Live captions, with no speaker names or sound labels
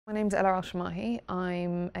My name's Al-Shamahi.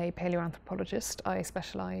 I'm a paleoanthropologist. I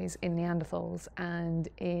specialise in Neanderthals and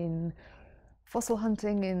in fossil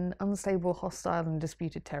hunting in unstable, hostile and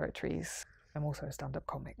disputed territories. I'm also a stand-up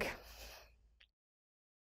comic.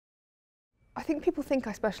 I think people think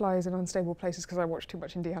I specialise in unstable places because I watch too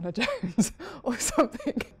much Indiana Jones or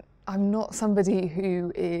something. I'm not somebody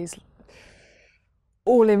who is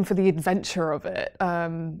all in for the adventure of it,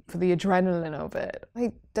 for the adrenaline of it.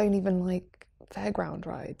 I don't even like fairground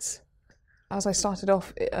rides. As I started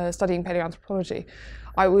off studying paleoanthropology,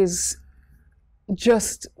 I was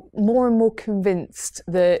just more and more convinced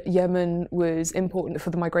that Yemen was important for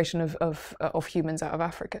the migration of humans out of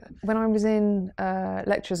Africa. When I was in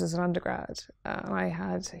lectures as an undergrad, I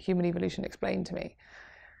had human evolution explained to me.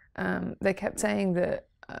 They kept saying that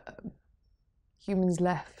humans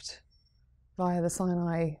left via the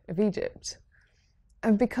Sinai of Egypt.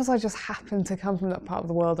 And because I just happened to come from that part of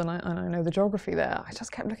the world and I know the geography there, I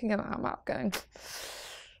just kept looking at that map going,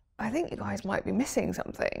 I think you guys might be missing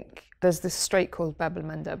something. There's this strait called Bab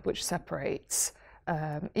el-Mandeb which separates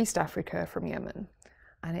East Africa from Yemen.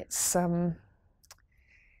 And it's, when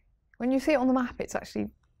you see it on the map, it's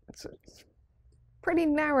pretty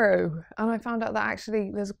narrow. And I found out that actually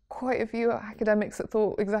there's quite a few academics that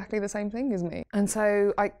thought exactly the same thing as me. And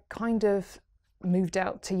so I kind of moved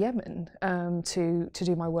out to Yemen to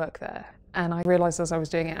do my work there. And I realised as I was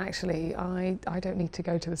doing it, actually, I don't need to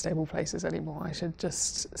go to the stable places anymore. I should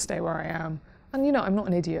just stay where I am. And you know, I'm not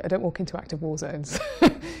an idiot. I don't walk into active war zones.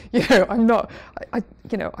 You know, I'm not. I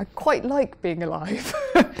quite like being alive.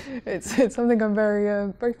 It's something I'm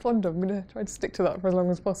very fond of. I'm going to try to stick to that for as long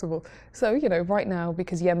as possible. So you know, right now,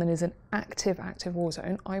 because Yemen is an active war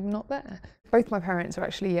zone, I'm not there. Both my parents are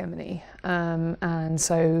actually Yemeni, and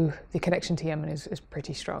so the connection to Yemen is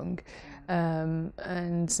pretty strong.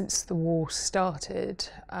 And since the war started,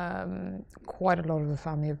 quite a lot of the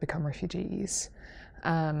family have become refugees.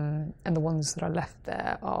 And the ones that are left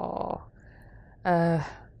there are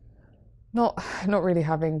not really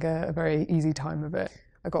having a very easy time of it.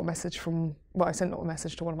 I got a message I sent a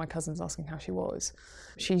message to one of my cousins asking how she was.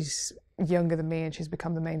 She's younger than me and she's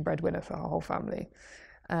become the main breadwinner for her whole family.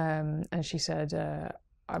 And she said,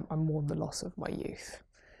 I'm mourning the loss of my youth.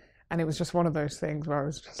 And it was just one of those things where I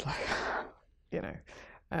was just like, you know,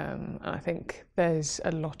 and I think there's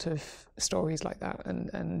a lot of stories like that,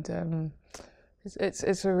 and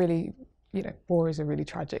it's a really, you know, war is a really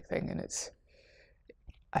tragic thing, and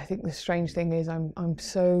I think the strange thing is I'm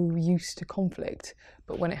so used to conflict,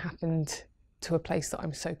 but when it happened to a place that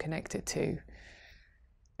I'm so connected to,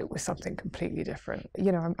 it was something completely different.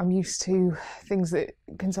 You know, I'm used to things that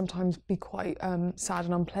can sometimes be quite sad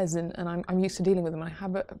and unpleasant, and I'm used to dealing with them. And I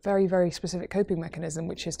have a very, very specific coping mechanism,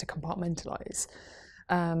 which is to compartmentalize.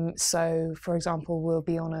 So, for example,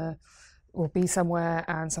 we'll be somewhere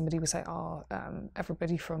and somebody will say,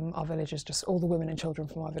 everybody from our village all the women and children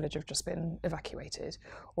from our village have just been evacuated.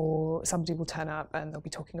 Or somebody will turn up and they'll be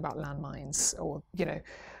talking about landmines, or, you know,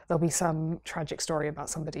 there'll be some tragic story about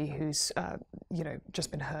somebody who's, you know,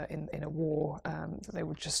 just been hurt in a war that they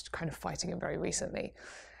were just kind of fighting in very recently.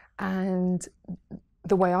 And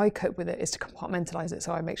the way I cope with it is to compartmentalize it.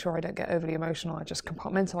 So I make sure I don't get overly emotional. I just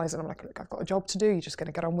compartmentalize it. I'm like, look, I've got a job to do. You're just going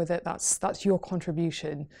to get on with it. That's your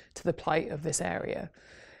contribution to the plight of this area.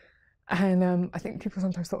 And I think people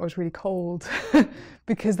sometimes thought I was really cold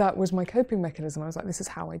because that was my coping mechanism. I was like, this is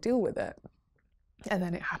how I deal with it. And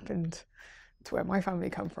then it happened to where my family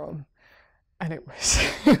come from, and it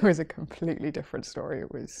was a completely different story.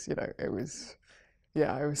 It was, you know,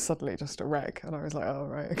 yeah, I was suddenly just a wreck, and I was like, oh,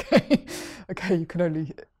 right, okay, okay, you can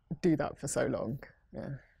only do that for so long.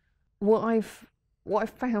 Yeah. What I've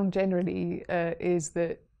found generally is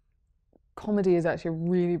that comedy is actually a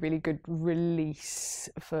really, really good release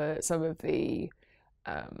for some of the,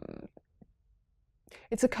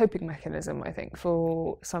 it's a coping mechanism, I think,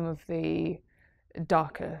 for some of the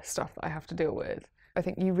darker stuff that I have to deal with. I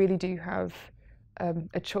think you really do have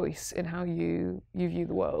a choice in how you view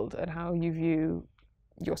the world and how you view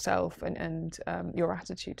yourself and your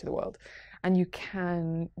attitude to the world, and you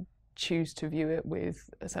can choose to view it with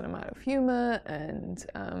a certain amount of humour, and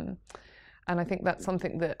I think that's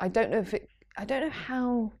something that I don't know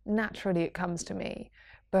how naturally it comes to me,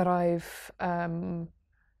 but I've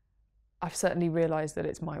certainly realised that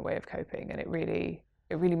it's my way of coping, and it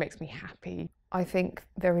really makes me happy. I think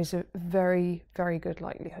there is a very, very good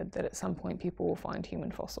likelihood that at some point people will find human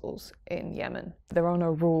fossils in Yemen. There are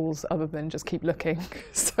no rules other than just keep looking.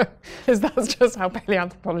 So that's just how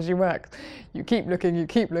paleoanthropology works. You keep looking, you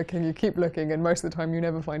keep looking, you keep looking, and most of the time you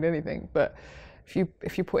never find anything. But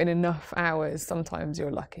if you put in enough hours, sometimes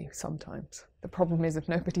you're lucky, sometimes. The problem is if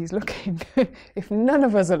nobody's looking, if none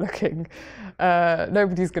of us are looking,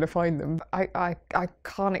 nobody's going to find them. I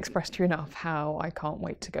can't express to you enough how I can't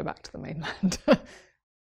wait to go back to the mainland.